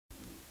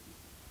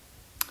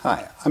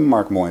Hi, I'm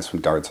Mark Moyes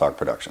from Dart Talk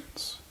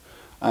Productions.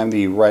 I'm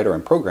the writer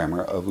and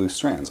programmer of Loose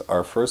Strands,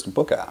 our first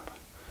book app.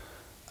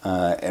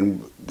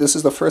 And this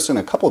is the first in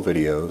a couple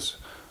videos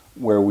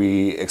where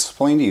we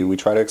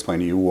try to explain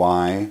to you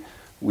why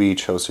we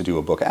chose to do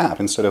a book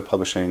app instead of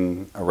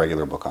publishing a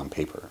regular book on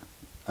paper.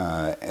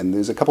 And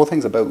there's a couple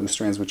things about Loose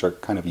Strands which are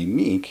kind of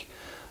unique,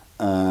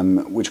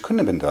 which couldn't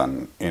have been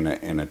done in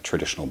a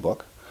traditional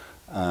book.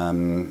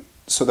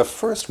 So the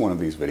first one of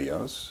these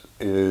videos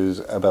is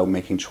about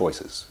making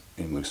choices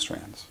in Loose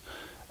Strands.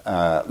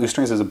 Loose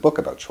Strands is a book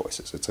about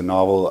choices. It's a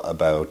novel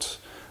about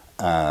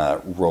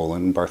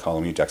Roland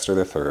Bartholomew Dexter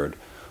III,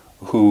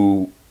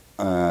 who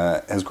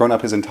has grown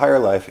up his entire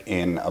life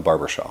in a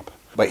barbershop.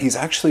 But he's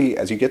actually,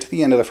 as you get to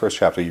the end of the first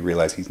chapter, you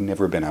realize he's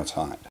never been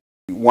outside.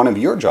 One of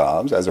your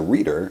jobs as a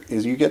reader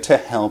is you get to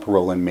help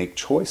Roland make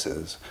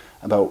choices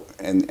about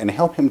and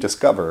help him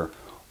discover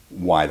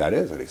why that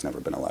is that he's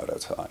never been allowed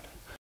outside.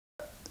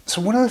 So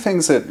one of the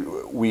things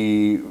that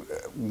we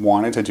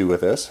wanted to do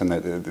with this, and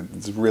that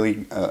it's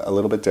really a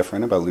little bit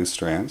different about Loose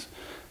Strands,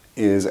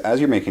 is as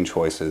you're making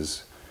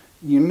choices,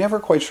 you're never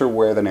quite sure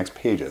where the next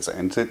page is.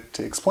 And to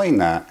explain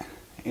that,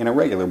 in a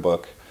regular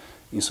book,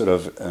 you sort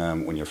of,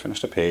 when you're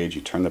finished a page,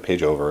 you turn the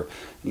page over,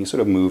 and you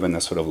sort of move in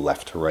this sort of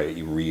left to right.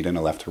 You read in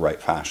a left to right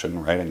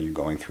fashion, right? And you're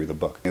going through the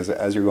book.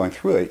 As you're going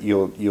through it,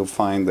 you'll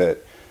find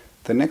that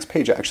the next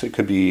page actually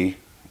could be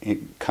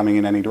coming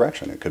in any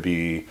direction. It could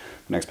be,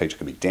 the next page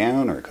could be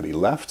down, or it could be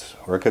left,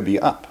 or it could be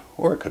up,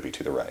 or it could be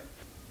to the right.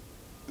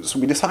 So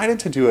we decided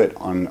to do it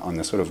on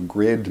this sort of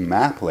grid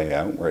map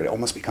layout where it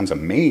almost becomes a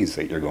maze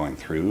that you're going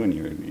through,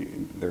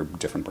 and there are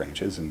different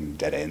branches and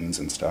dead ends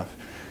and stuff.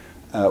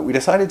 We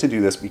decided to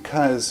do this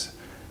because,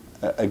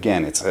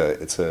 again, it's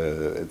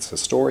a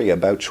story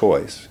about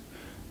choice,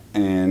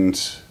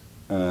 and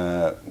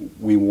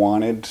we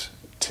wanted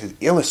to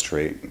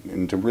illustrate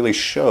and to really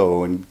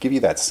show and give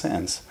you that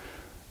sense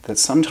that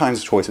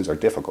sometimes choices are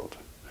difficult.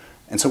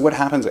 And so what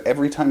happens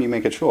every time you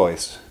make a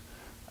choice,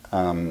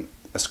 a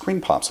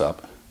screen pops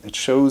up. It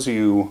shows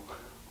you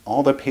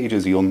all the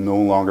pages you'll no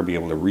longer be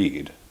able to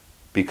read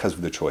because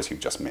of the choice you've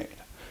just made.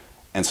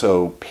 And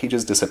so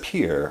pages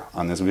disappear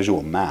on this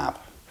visual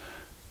map,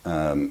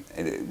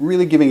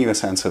 really giving you a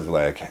sense of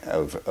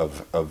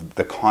of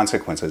the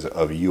consequences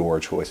of your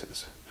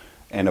choices,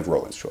 and of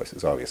Roland's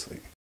choices,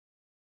 obviously.